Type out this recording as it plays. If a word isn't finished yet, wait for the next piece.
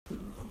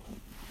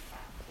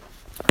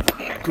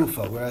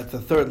Gufa. We're at the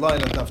third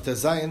line of Nafteh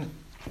Zayin,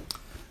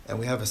 and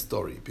we have a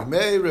story.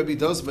 Bimei Rabbi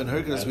Dosa ben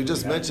Hyrcanus, we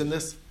just mentioned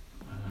this.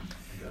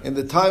 In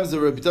the times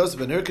of Rabbi Dosa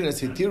ben Hyrcanus,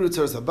 Hitiru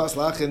Tzaras Abbas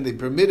Lachin, they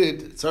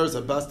permitted Tzaras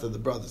Abbas to the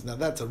brothers. Now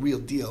that's a real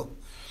deal.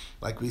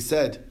 Like we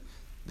said,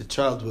 the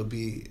child will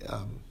be a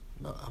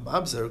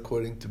mamzer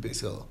according to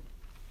Beis Hillel.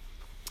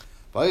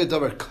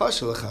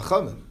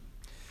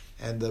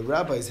 And the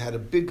rabbis had a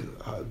big,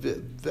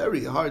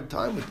 very hard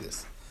time with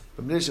this.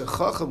 And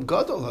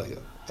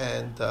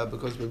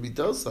because Rabbi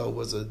Dosa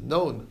was a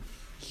known,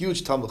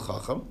 huge Talmud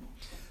Chacham,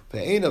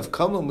 and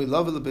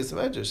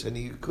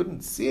he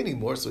couldn't see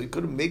anymore, so he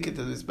couldn't make it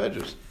to this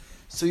medrash.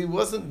 So he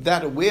wasn't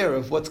that aware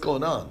of what's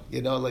going on.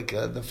 You know, like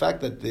the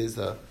fact that there's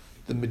the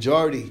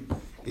majority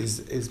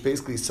is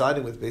basically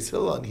siding with Beis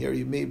Hillel on here.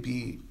 You may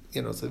be,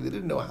 so they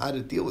didn't know how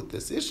to deal with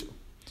this issue.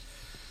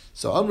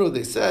 So Amro,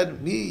 they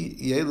said, "Mi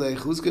yelech,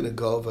 who's going to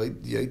go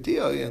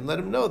and let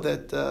him know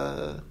that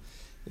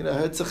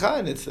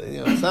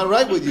it's not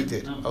right what you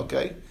did.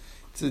 Okay,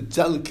 it's a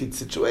delicate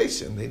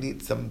situation. They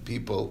need some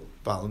people,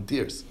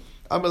 volunteers."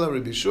 Amar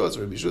Rabbi Yeshua, so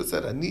Rabbi Yeshua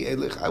said, "Ani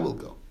elech, I will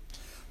go."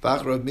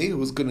 V'achrav me,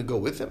 who's going to go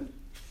with him?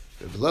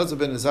 Rabbi Elazar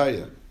ben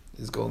Azariah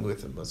is going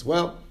with him as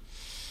well.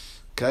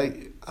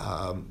 Okay,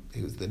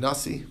 he was the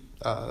Nasi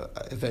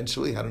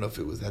eventually. I don't know if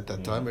it was at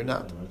that time or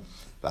not.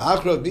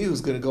 V'achrav me,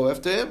 who's going to go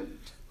after him?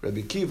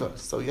 Rabbi Kiva.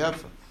 So you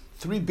have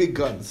three big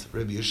guns: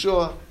 Rabbi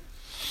Yeshua,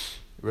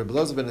 Rabbi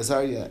Elazar ben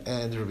Azariah,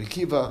 and Rabbi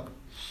Kiva.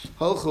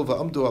 Halchu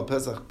v'amdu al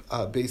Pesach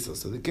Beso.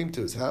 So they came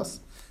to his house.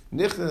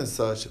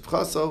 Nichnas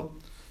shevchaso.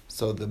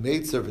 So the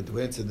maidservant who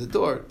answered the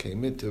door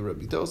came into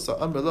Rabbi Dosa.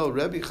 Amrlo,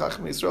 Rabbi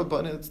Chacham Yisrael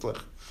b'nei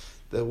Tzlach.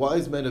 The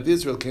wise men of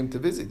Israel came to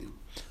visit you.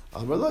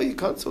 Amrlo, you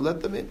can't, so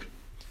let them in.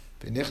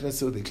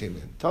 V'nichnasu, they came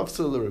in.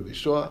 Tafsu Rabbi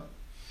Yeshua,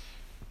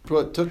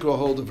 took a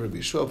hold of Rabbi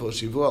Yeshua,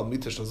 v'oshivu al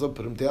mita shalzot,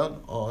 put him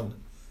down on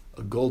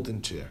a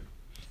golden chair.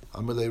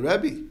 Amrlo,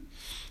 Rabbi,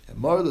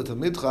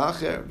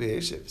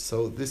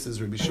 so this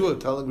is Rabbi Yeshua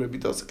telling Rabbi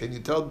Dosa, can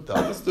you tell the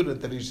other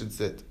student that he should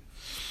sit?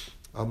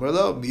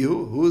 Amrlo,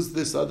 Mihu, who is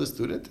this other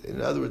student?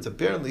 In other words,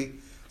 apparently,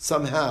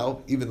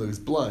 somehow, even though he's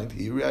blind,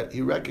 he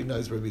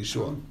recognized Rabbi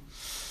Yeshua.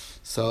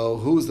 So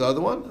who's the other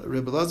one?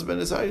 Rabbi Elazar ben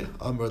Azariah.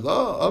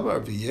 Amrlo,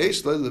 Amar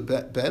v'yesh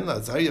ben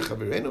Azariah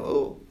chavirenu.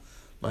 Oh,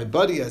 my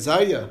buddy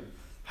Azariah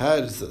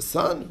has a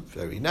son.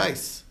 Very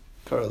nice.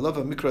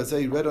 Karalava Mikra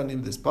Zeh, read on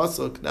him this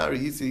pasuk. Nari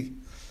easy.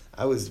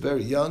 I was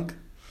very young.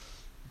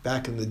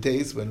 Back in the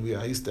days when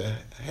I used to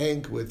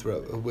hang with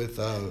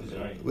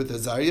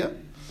Azariah.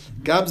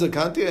 Gamza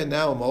Kanti, and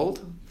now I'm old.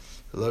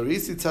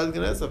 Larisi Tzadik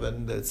Nesav,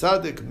 and the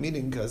Tzadik,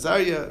 meaning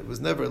Azariah, was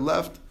never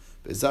left.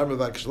 Bezar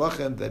Mevak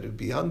Shlachem, that would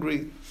be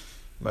hungry.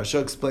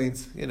 Marsha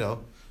explains,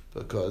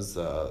 because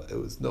it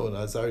was known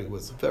Azariah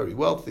was very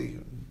wealthy.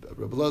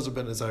 Rabbi Elazar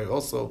ben Azariah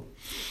also.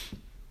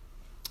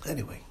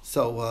 Anyway,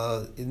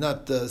 so he's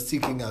not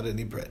seeking out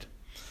any bread.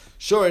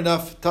 Sure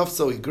enough,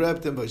 Tafso, he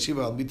grabbed him,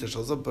 Vashiva al Mita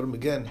Shalzot, put him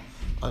again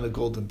on a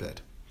golden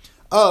bed.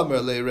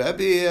 Amar le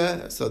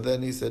Rabbi, so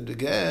then he said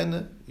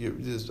again,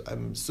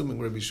 I'm assuming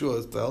Rabbi Shua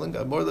is telling,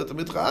 let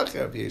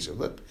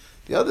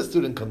the other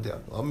student come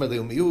down. Amar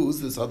le who's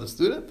this other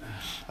student?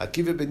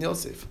 Akiva ben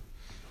Yosef.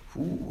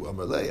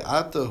 Amar le,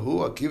 Ata hu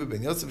Akiva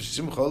ben Yosef,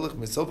 Shishim Cholech,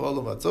 Misof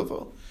Olam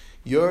Atzofo.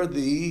 You're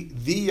the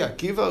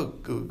Akiva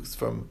who's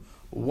from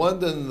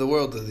one end of the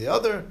world to the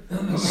other.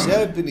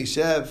 Shev ben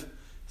Ishev.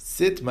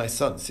 Sit, my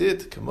son,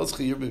 sit.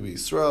 Kamoschi Yerbi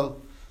Yisrael,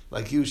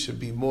 like you should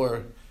be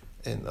more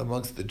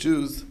amongst the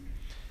Jews.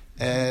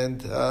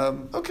 And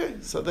okay,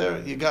 so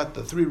there you got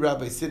the three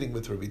rabbis sitting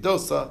with Rabbi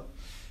Dosa.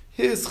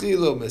 His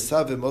chilo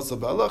mesavim also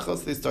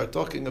b'halachos. They start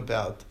talking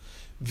about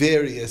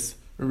various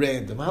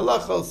random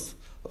halachos.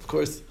 Of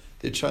course,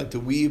 they're trying to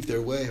weave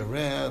their way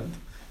around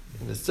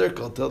in a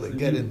circle until they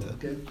get into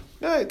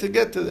to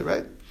get to the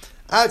right.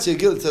 And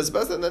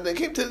then they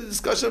came to the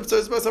discussion of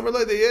Tzaras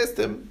Abbas. They asked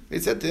him, they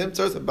said to him,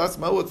 Tzaras Abbas,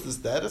 what's the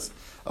status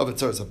of a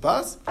Tzaras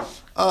Abbas?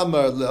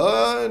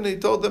 And he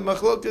told them,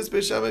 Machlokas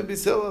Beishamai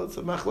Bisila. It's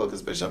a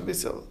Machlokas Beishamai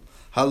Bisila.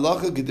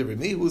 Halacha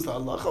Gedirimi, who's the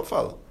halacha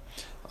follow?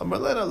 Amar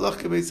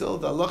halacha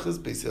Beisila, the halacha is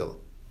Beisila.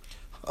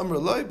 Amar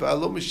Loi,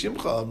 Ba'alo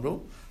Mishimcha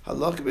Amru,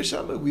 halacha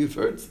Beishamai. We've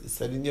heard, it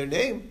said in your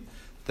name,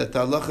 that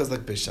the halacha is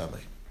like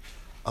Beishamai.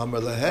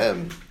 Amar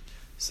Lahem,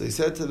 so he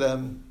said to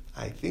them,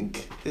 I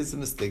think there's a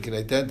mistaken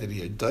identity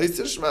here.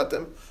 Daiser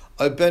Shmatim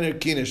or Ben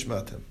Harkina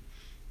Shmatim?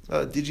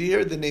 Did you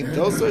hear the name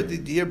Dosa or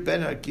did you hear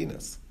Ben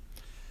Harkinas?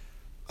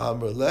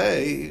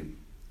 Amrlei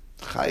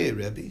Chaye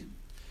Rebbe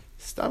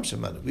Stam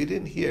Shemanu. We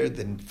didn't hear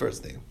the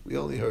first name. We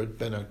only heard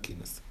Ben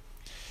Harkinas.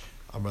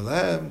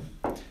 Amrlei,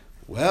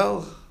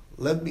 well,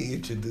 let me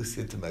introduce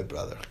you to my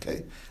brother.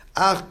 Okay,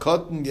 Ach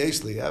Kotten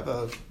Yeshli. I have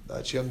a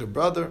much younger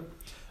brother.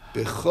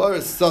 Bechor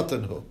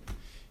Satanhu.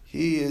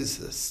 He is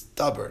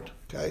stubborn.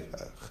 Okay,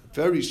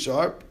 very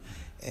sharp,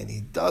 and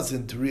he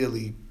doesn't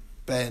really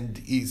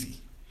bend easy.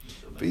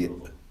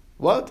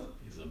 What?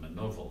 He's a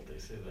menovel, they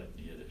say that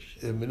in Yiddish.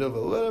 A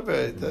menovel,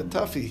 whatever,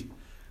 Tafi.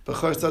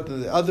 Bechor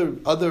Satan, the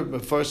other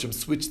Mefarshim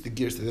switch the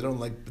gears, so they don't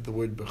like the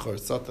word Bechor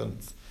Satan,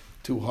 it's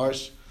too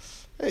harsh.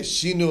 Hey,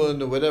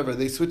 Shinun or whatever,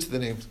 they switch the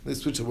names, they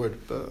switch the word.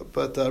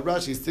 But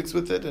Rashi sticks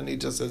with it, and he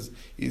just says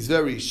he's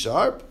very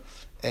sharp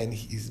and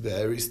he's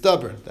very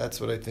stubborn.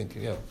 That's what I think.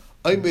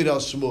 Aymed al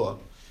Shmuah.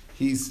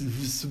 He's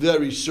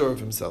very sure of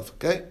himself.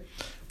 Okay,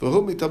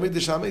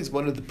 he's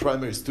one of the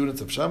primary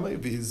students of Shammai.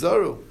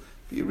 V'yizaru,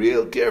 be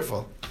real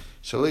careful.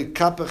 Shalei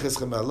kapach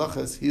eschem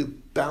halachas. He'll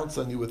bounce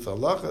on you with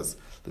halachas.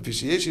 He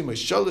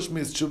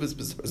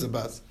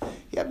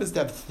happens to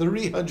have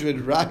 300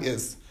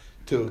 rayas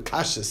to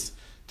kashas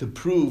to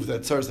prove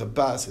that Tzar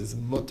Habas is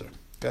mutter.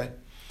 Okay?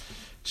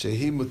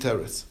 Shehi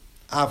muteres.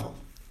 Aval.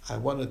 I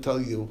want to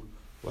tell you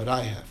what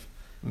I have.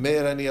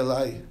 Meir ani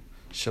alai.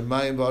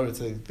 Shemayim ba'aretz.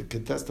 They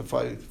can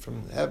testify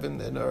from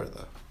heaven and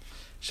earth.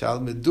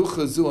 Shal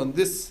meducha zu, on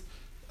this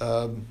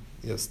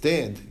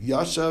stand.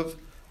 Yashav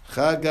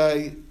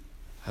Chagai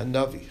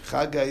Hanavi.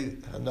 Chagai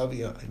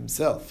Hanavi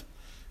himself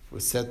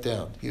was set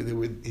down.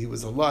 He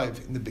was alive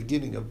in the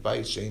beginning of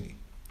Bayis Sheni.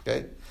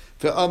 Okay?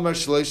 Ve'amar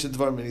shloisha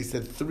dvarim, and he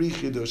said 3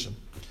 chidushim.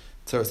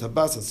 Tzaras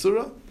Habas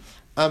Asura,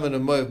 Aman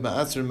Amoyev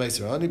Ma'asr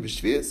Meiser Ani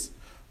B'Shvias,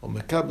 or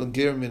Mekablan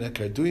Ger Min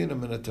HaKarduyin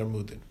and Min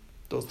HaTarmudin.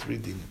 Those 3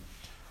 dinim.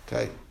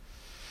 Okay?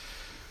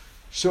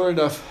 Sure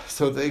enough,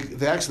 so they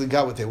actually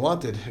got what they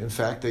wanted. In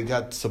fact, they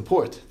got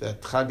support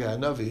that Chagai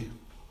Hanavi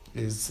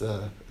is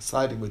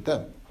siding with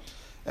them.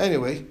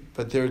 Anyway,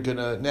 but they're going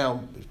to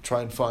now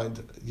try and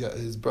find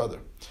his brother.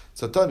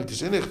 So when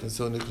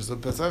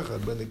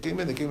they came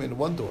in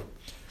one door.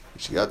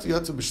 They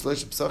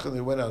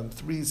went out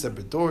 3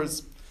 separate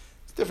doors.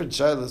 It's different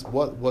shilas.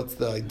 What's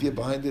the idea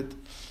behind it?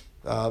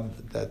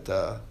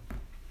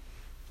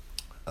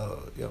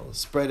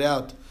 Spread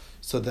out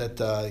so that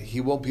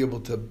he won't be able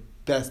to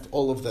best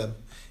all of them.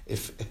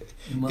 If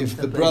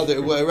the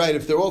brother,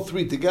 if they're all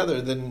 3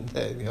 together,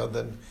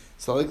 then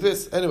so like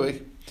this.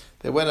 Anyway,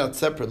 they went out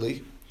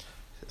separately.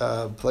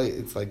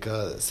 It's like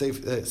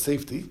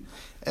safety.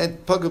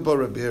 And Pagabo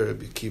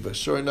Rabbi Akiva.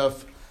 Sure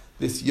enough,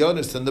 this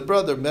Yonis and the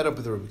brother met up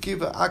with Rabbi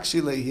Akiva.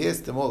 Actually, he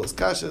asked them all his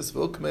kashas,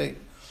 v'ukmei,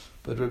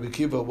 but Rabbi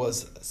Akiva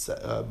was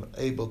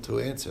able to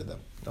answer them.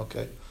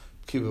 Okay,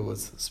 Akiva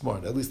was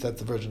smart. At least that's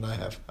the version I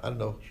have. I don't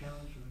know.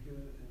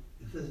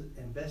 It says,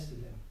 and bested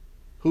him.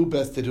 Who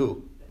bested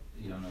who?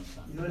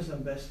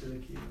 Yonis bested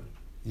Akiva.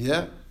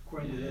 Yeah?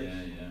 According to this.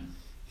 Yeah.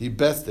 He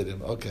bested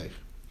him. Okay.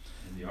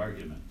 In the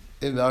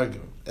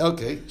argument.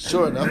 Okay,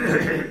 sure enough.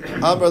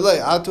 Amar le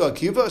atu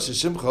Akiva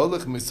sheshim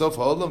cholich misof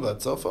ha'olam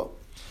v'atzofa.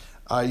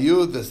 Are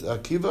you this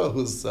Akiva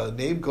whose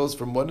name goes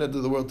from one end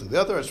of the world to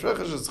the other?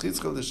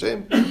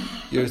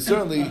 You're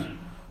certainly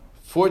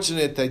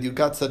fortunate that you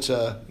got such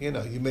a,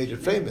 you made it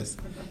famous.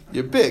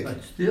 You're big.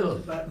 But still.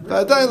 But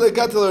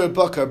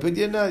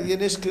you're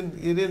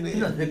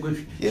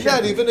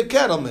not even a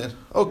cattleman.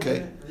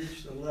 Okay.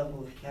 Reach the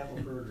level of cattle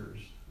herders.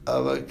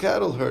 Of a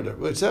cattle herder,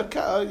 which a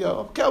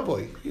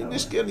cowboy. You're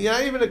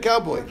not even a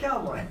cowboy. A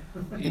cowboy.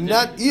 You're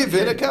not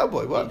even a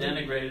cowboy. What? He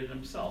denigrated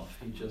himself.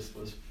 He just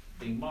was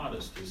being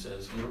modest. He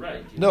says, "You're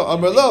right." No,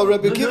 Amarlo,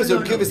 Rabbi Akiva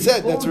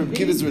said that's Rabbi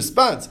Akiva's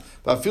response.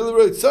 But I feel the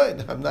right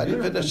sign. I'm not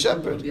even a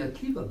shepherd. You're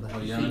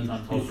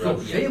so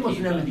famous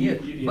and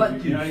everything,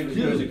 but you're not even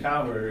good as a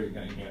cow herder.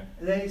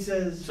 And then he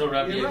says, So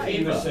Rabbi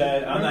Akiva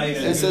said, "I'm not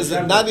even." It says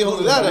not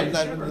only that, I'm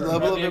not even the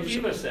level Rabbi of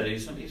Akiva said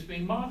he's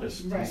being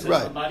modest. Right. He says,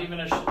 Right. I'm not even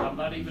a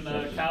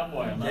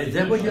cowboy. I'm not Is even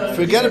that what you're-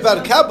 Forget about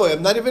a cowboy.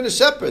 I'm not even a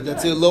shepherd.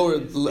 That's a lower.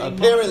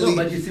 Apparently,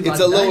 it's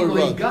a lower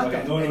rung.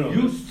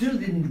 You still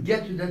didn't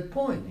get to that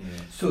point.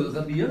 So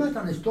Rabbi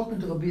Yonatan is talking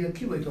to Rabbi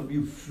Akiva. He told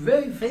you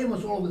very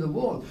famous all over the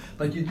world,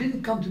 but you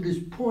didn't come to this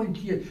point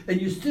here,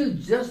 and you're still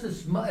just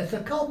as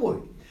a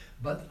cowboy.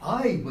 But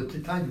I was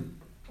the kind of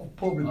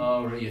problem.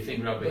 Oh, you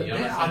think Rabbi But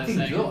Yonasan I is think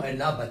saying? so, and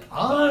now, but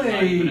Not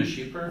even a I.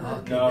 sheeper?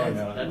 Okay, No,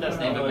 That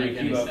doesn't even make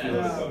any sense.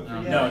 Wrong.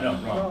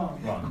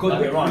 Because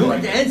Okay, wrong. look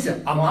at the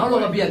answer. Amar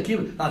Rabbi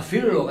Akiva,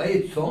 Afilo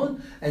ate son,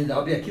 and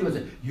Rabbi Akiva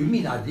said, "You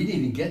mean I didn't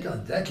even get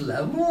to that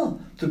level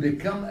to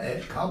become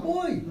a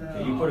cowboy?"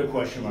 Okay, you put a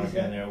question mark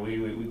in there.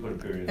 We put a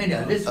period.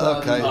 Anyhow, this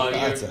Okay. Oh,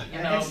 That's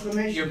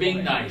you're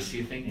being nice.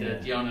 You think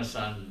that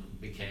Yonasan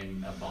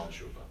became a Baal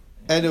Tshuva.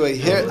 Anyway,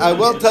 here I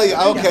will tell you.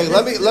 Okay,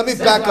 let me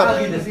back up.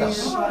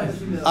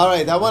 All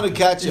right, I want to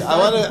catch you. I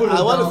want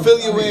to fill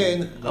you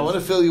in. I want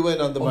to fill you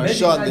in on the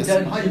Marsha on this.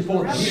 I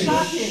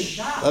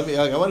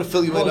want to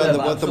fill you in on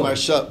what the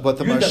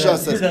Marsha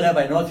says.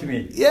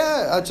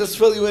 Yeah, I'll just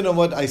fill you in on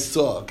what I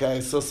saw. Okay, I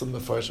saw some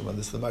Mefarshim on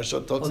this. The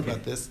Marsha talks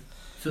about this,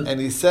 and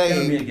he's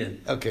saying,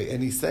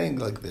 and he's saying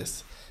like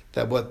this,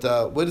 that what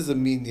does it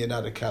mean you're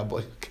not a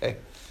cowboy? Okay,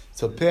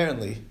 so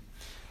apparently,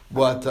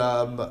 what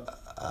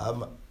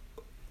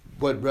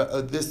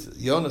this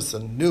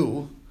Yonasan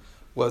knew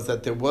was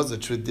that there was a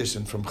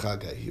tradition from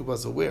Chagai. He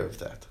was aware of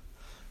that.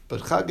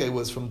 But Chagai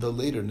was from the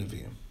later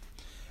Nevi'im.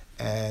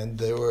 And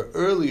there were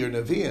earlier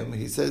Nevi'im.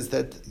 He says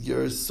that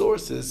your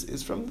sources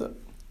is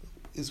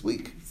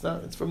weak.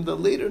 It's from the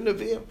later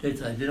Nevi'im.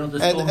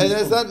 And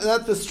it's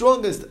not the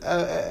strongest.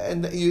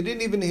 And you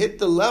didn't even hit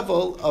the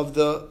level of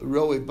the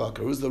Roi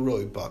Bakar. Who's the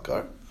Roi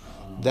Bakar?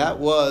 That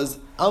was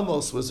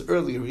Amos was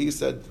earlier. He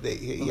said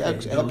he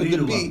actually happened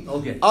to be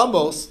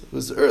Amos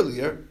was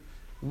earlier,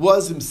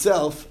 was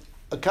himself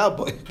a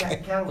cowboy.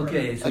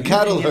 Okay, so a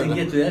cattle you herder. didn't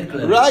get to that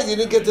level. Right, you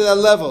didn't get to that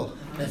level.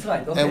 That's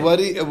right. Okay. And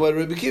what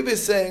Rabbi Kiva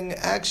is saying,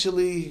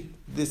 actually,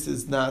 this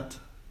is not.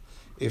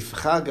 If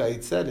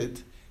Chagai said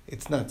it,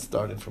 it's not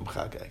starting from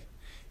Chagai.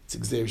 It's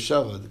Gzeir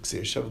Shava. The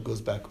Gzeir Shava goes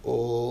back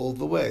all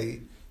the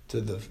way to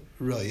the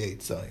Rayet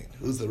Zayin.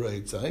 Who's the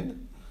Rayet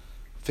Zayin?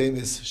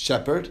 Famous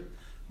shepherd.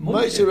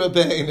 Moshe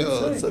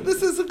Rabbeinu. Right. So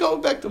this is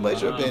going back to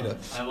Moshe Rabbeinu.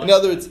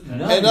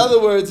 Like in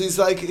other words, he's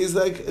like you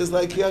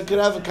could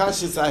have a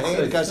kashas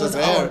ahen, kashas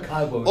aher,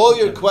 all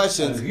your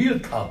questions.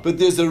 But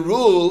there's a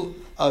rule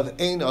of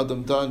ein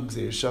adam dan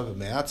gzeir shava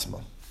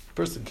me'atzma. A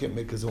person can't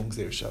make his own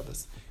gzeir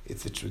shavas.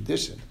 It's a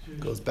tradition. It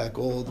goes back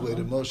all the way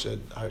to Moshe at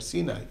Har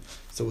Sinai.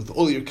 So with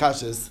all your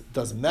kashas, it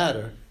doesn't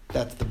matter.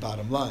 That's the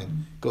bottom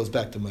line. It goes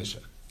back to Moshe.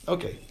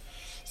 Okay,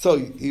 so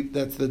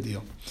that's the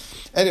deal.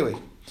 Anyway.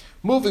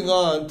 Moving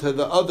on to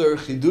the other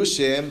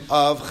chidushim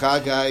of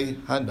Chagai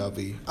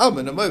Hanavi.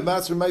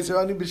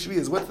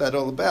 What's that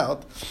all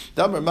about?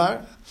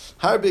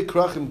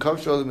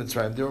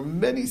 There were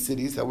many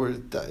cities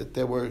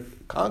that were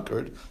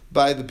conquered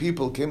by the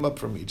people who came up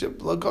from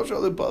Egypt. But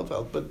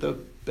the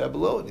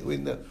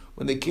Babylonians,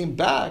 when they came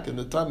back in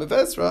the time of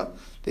Ezra,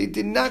 they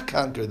did not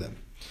conquer them.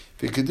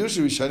 And the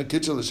original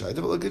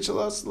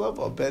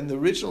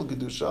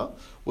Kedusha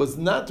was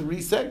not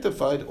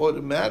re-sanctified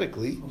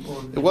automatically.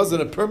 It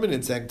wasn't a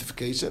permanent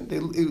sanctification. They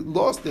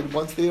lost it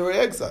once they were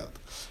exiled.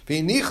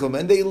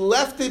 And they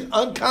left it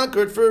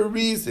unconquered for a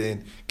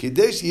reason. That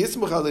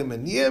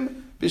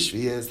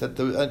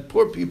the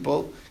poor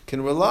people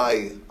can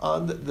rely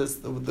on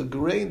the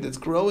grain that's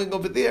growing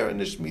over there in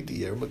the Shemitah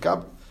year.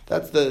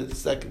 That's the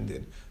second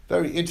din.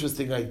 Very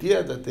interesting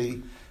idea that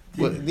they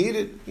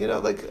needed,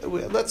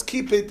 let's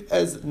keep it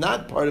as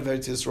not part of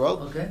Eretz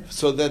Yisrael,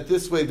 so that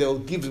this way they'll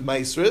give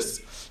Maisris,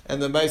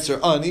 and the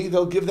Maiser Ani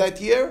they'll give that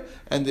year,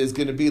 and there's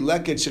going to be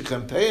Leket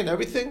Shechampe and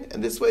everything,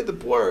 and this way the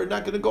poor are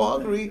not going to go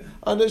hungry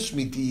on a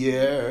Shemitah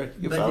year.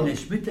 But in a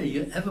Shemitah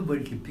year,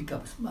 everybody can pick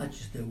up as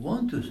much as they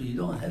want to, so you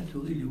don't have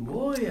to really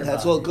worry about it.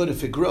 That's all good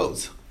if it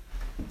grows.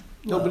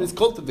 Nobody's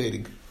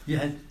cultivating.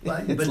 Yeah,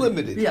 it's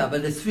limited. Yeah,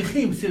 but the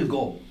Sfichim still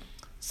go.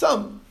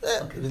 Some.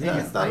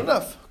 It's not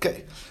enough.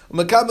 Okay.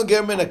 What's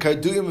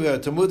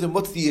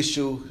the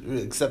issue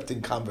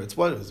accepting converts?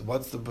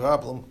 What's the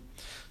problem?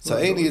 So,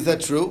 Aini, is that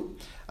true?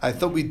 I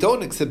thought we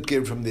don't accept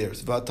ger from there.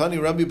 Is that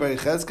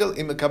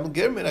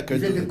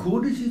the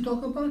Kurdish you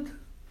talk about?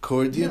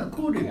 Kurdium? Yeah,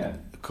 Kurdium. Yeah.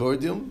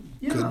 Kurdium?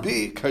 Yeah. Could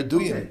be.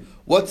 Karduyim. Okay.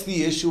 What's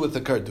the issue with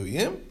the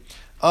Karduyim?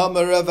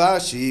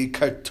 Amaravashi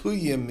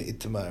Kartuyim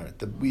Itmar.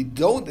 We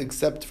don't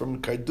accept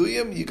from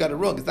Karduyim. You got it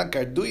wrong. It's not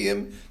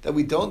Karduyim that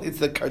we don't. It's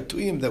the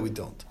Kartuyim that we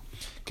don't.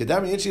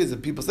 Kedami Inchi is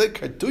that people say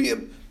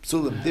Kartuyim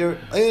Psulim.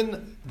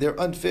 They're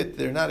unfit.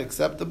 They're not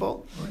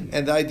acceptable. Right.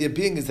 And the idea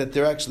being is that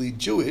they're actually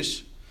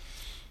Jewish,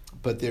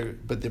 but they're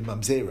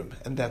mamzerim,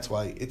 and that's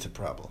why it's a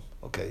problem.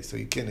 Okay, so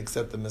you can't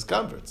accept them as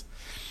converts.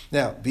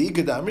 Now,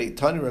 B'Igadamri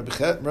Tani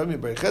Rabbi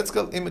Bar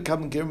Chetzkel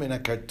Imekam Germin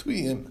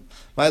HaKartuyim.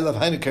 My love,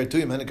 Hainu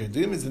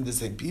Kartuyim isn't the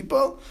same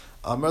people.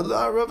 Amar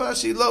La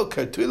Ravashi Lo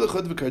Kartuy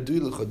Lechod v'Kartuy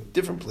Lechod,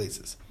 different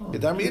places.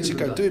 Gedamri Itchi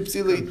Kartuy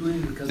Psili.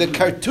 The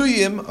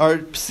Kartuyim are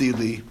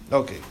Psili.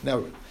 Okay,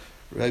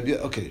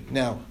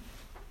 now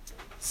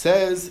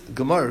says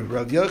Gemara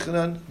Rav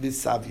Yochanan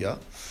v'Savya.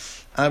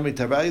 Amri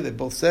Tarai, they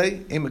both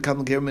say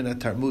Imekam Germin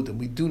HaTarmud, and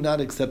we do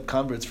not accept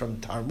converts from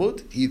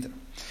Talmud either.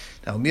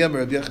 Now, Miyam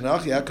Rabbi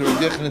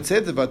Yochanan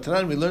said about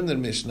Tanan, we learned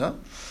in Mishnah,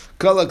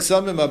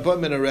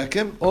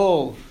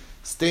 all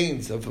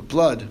stains of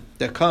blood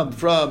that come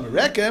from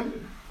Rekem,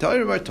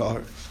 Tahir are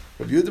Tahir.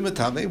 Rabbi Yehuda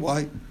Matame,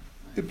 why?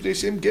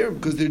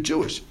 Because they're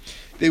Jewish.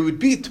 They would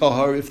be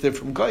Tahir if they're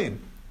from Goyim.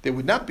 They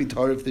would not be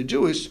Tahir if they're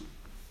Jewish.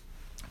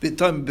 But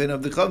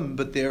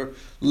they're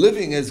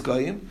living as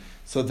Goyim,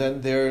 so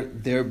then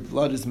their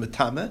blood is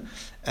Matame,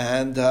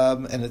 and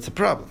it's a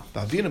problem.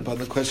 But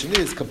the question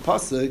is,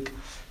 Kapasik,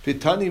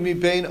 Vitani mi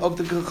bein of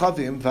the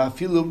Kachavim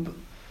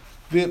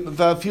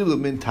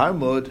va'afilum in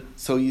Talmud.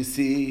 So you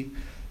see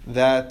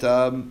that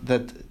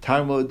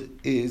Talmud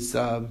is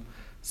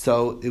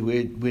so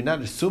we're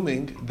not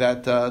assuming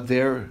that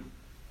they're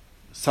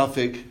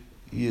Safek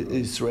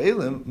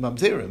Yisraelim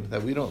mamzerim,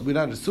 that we're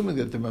not assuming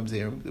that they're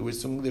mamzerim. We're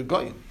assuming they're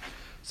goyim.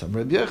 Some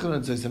Rabbi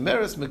Yochanan says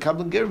Meres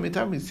mekabel gerim in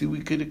Talmud. See,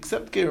 we could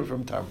accept gerim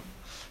from Talmud.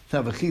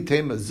 Now v'chi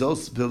tema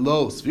zos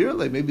below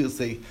svirle. Maybe you'll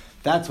say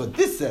that's what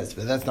this says,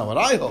 but that's not what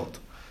I hold.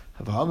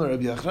 He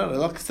always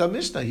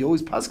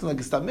passes like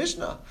a Stam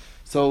Mishnah.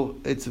 So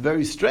it's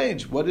very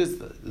strange. What is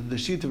the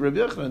sheet of Rabbi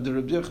Yochanan? The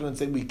Rabbi Yochanan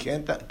saying we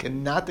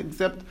cannot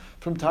accept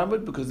from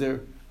Talmud because they're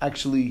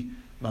actually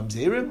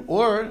mamzerim,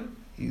 or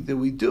either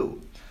we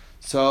do.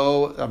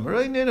 So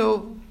Amaray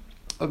Nino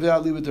of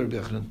Ali with Rabbi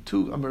Yochanan.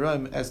 Two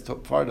Amarayim as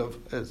part of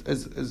as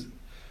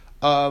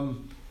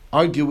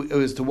argue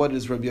as to what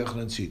is Rabbi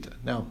Yochanan's shita.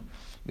 Now,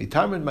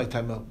 Mitamar and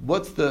Maitama.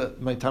 What's the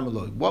Maitama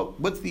law?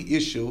 What's the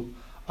issue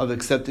of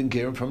accepting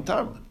Gerim from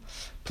Talmud.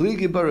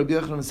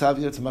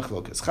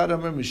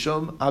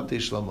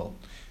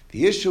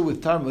 The issue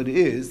with Talmud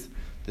is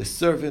the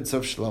servants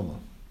of Shlomo.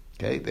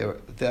 Okay,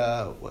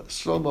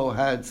 Shlomo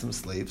had some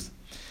slaves.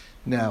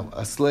 Now,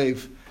 a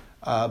slave,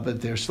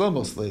 but they're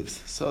Shlomo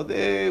slaves, so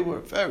they were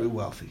very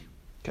wealthy.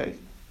 Okay,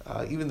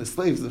 even the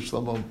slaves of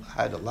Shlomo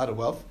had a lot of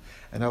wealth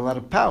and a lot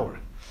of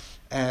power,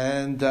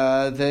 and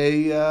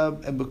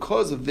and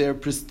because of their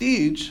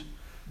prestige,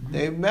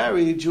 they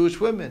married Jewish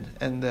women.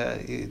 And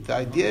the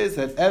idea is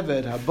that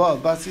Eved Haba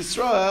Bas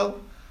Yisrael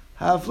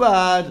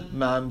Havlad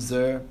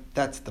Mamzer.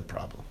 That's the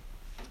problem.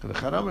 The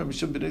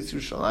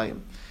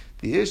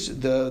issue,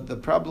 the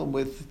problem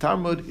with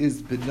Talmud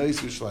is B'nai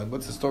Yerushalayim.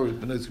 What's the story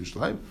with B'nai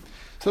Yerushalayim?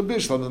 So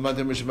B'Yishlam, the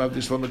Madim Rishim Avdi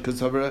Shlomo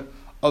Kazavra,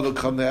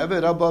 Avakam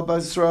Eved Haba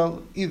Bas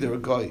Yisrael, either a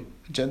guy,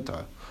 a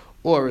Gentile,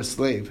 or a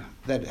slave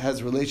that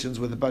has relations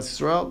with the Bas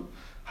Yisrael,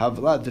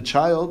 Havlad, the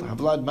child,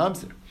 Havlad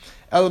Mamzer.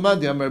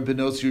 Elamadi Amar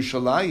Benos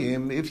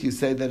Yerushalayim. If you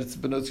say that it's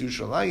Benos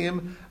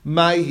Yerushalayim,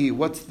 Maihi.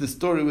 What's the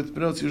story with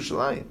Benos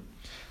Yerushalayim?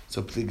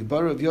 So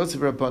Pligabar of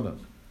Yosef Rabbanon.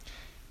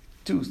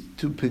 Two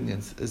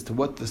opinions as to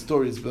what the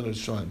story is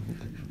Benos Yerushalayim.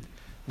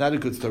 Not a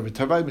good story.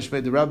 Tarvai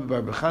Mishmei the Rabbi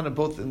Bar Bechana,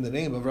 both in the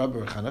name of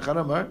Rabbi Bechana.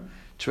 Chanamar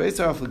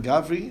Treisar Alf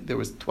Gavri. There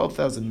was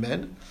 12,000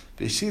 men.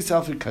 Veshis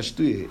Alf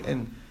Kashtuye,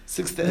 and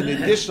an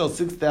additional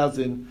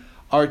 6,000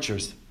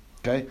 archers.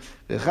 Okay,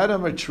 and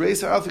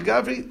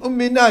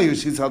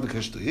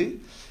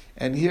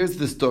here's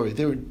the story.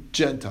 They were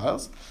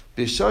Gentiles.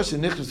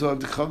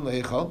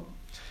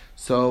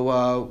 So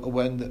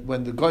when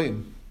the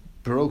goyim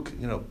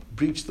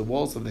breached the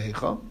walls of the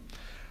Heichal,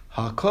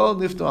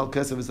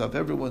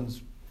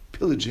 everyone's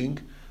pillaging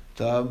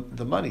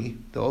the money,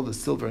 all the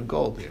silver and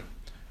gold here.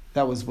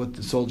 That was what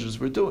the soldiers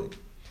were doing,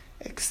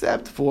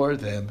 except for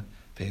them.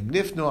 What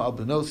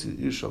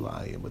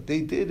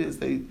they did is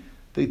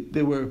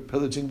they were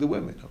pillaging the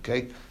women,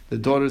 okay? The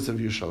daughters of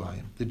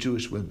Yerushalayim, the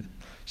Jewish women.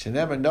 So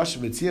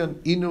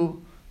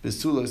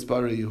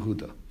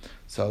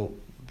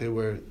they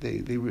raped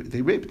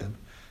them,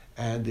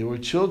 and there were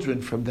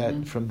children from that,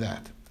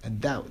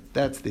 and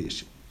that's the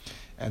issue.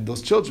 And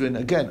those children,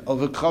 again,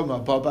 and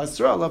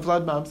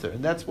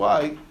that's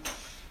why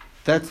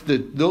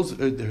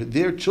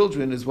their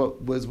children is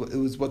what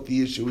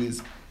the issue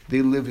is.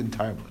 They live in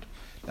Talmud.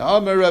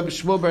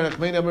 This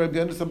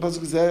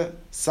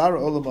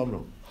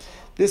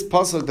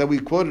pasuk that we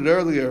quoted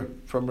earlier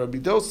from Rabbi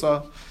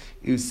Dosa,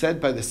 it was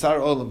said by the Sar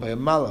Olam, by a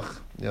Malach.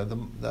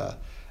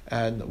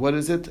 And what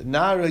is it?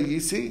 Nara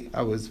Yisi.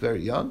 I was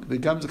very young.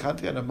 V'gam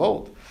zakanti, and I'm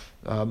old.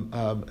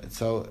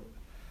 So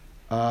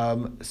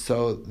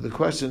the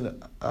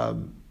question.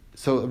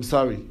 So I'm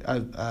sorry.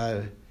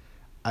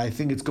 I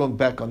think it's going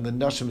back on the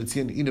Nashim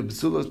Etzion Ina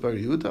Besulos Bar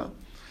Yehuda.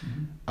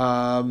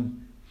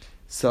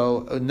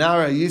 So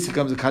Nara Yisi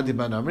comes a Kanti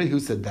Ban Amri. Who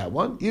said that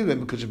one? You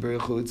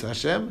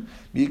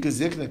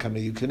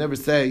can never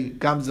say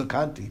Gam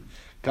Zakanti.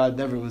 God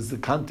never was the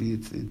Kanti.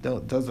 It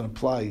doesn't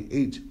apply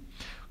age.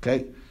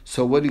 Okay.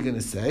 So what are you going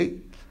to say?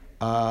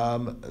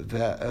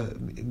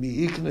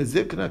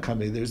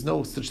 There's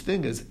no such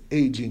thing as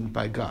aging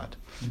by God.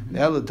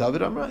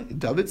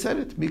 David said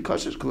it.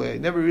 I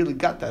never really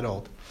got that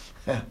old.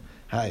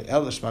 Hi,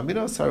 must have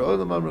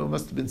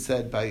been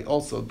said by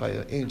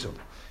an angel.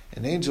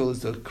 An angel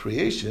is a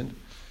creation,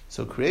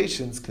 so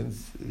creations can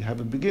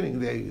have a beginning.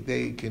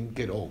 They can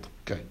get old.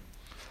 Okay.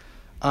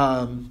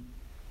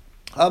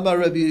 Amar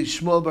Rabbi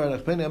Shmuel bar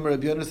Nachmani, Amar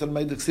Rabbi Yonasan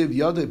Ma'idksiv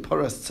Yadei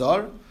Paras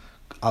Tsar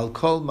Al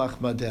Kol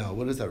Machmadeh.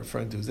 What is that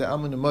referring to? Is that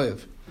Amun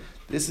Moav?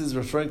 This is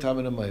referring to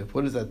Amun Moav.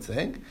 What is that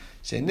saying?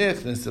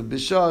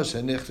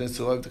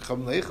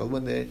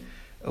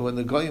 When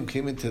the Goyim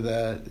came into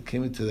the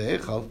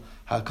Eichel,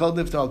 Hakol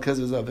Nifnu Al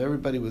Kezazav.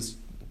 Everybody was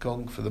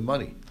going for the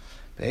money.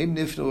 Amun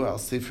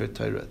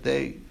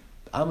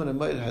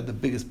Moav had the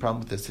biggest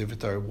problem with the Sefer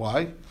Torah.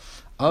 Why?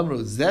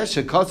 Amru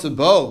Zeh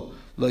Shekatzubo.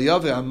 We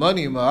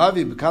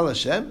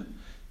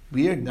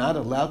are not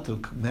allowed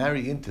to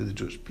marry into the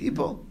Jewish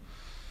people.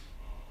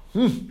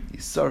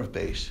 Yisar of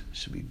Beish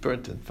should be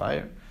burnt in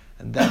fire,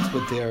 and that's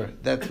what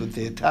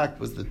they attacked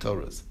was the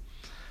Torahs.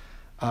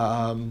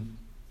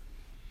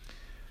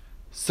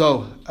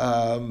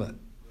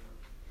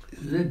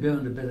 They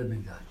burned the Beit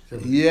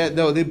HaMikdash. Yeah,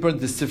 no, they burned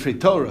the Sifrei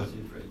Torah.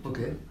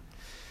 Okay.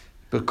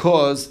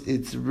 Because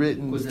it's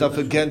written stuff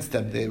against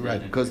them.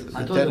 Because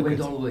I thought they went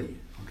all the way.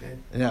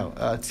 Now,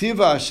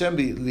 Tziva Hashem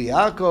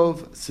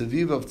liYaakov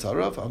Seviv of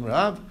Tzarav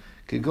Amrav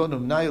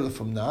Kegonum Naila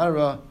from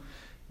Naara.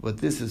 What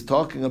this is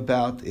talking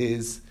about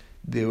is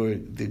there were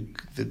the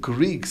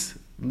Greeks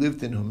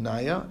lived in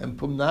Humnaya, and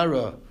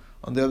Pumnara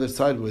on the other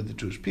side were the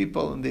Jewish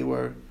people, and they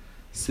were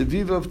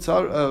Seviv of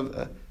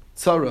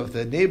Tzarav.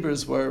 The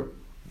neighbors were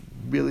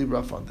really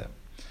rough on them.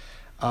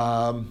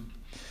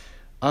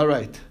 All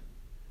right.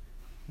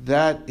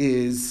 That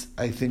is,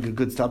 I think, a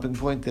good stopping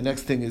point. The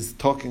next thing is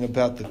talking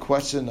about the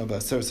question of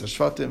Aseres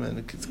HaShvatim, and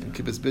it's going to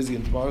keep us busy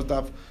in tomorrow's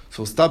daf. So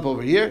we'll stop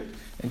over here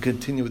and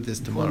continue with this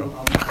tomorrow.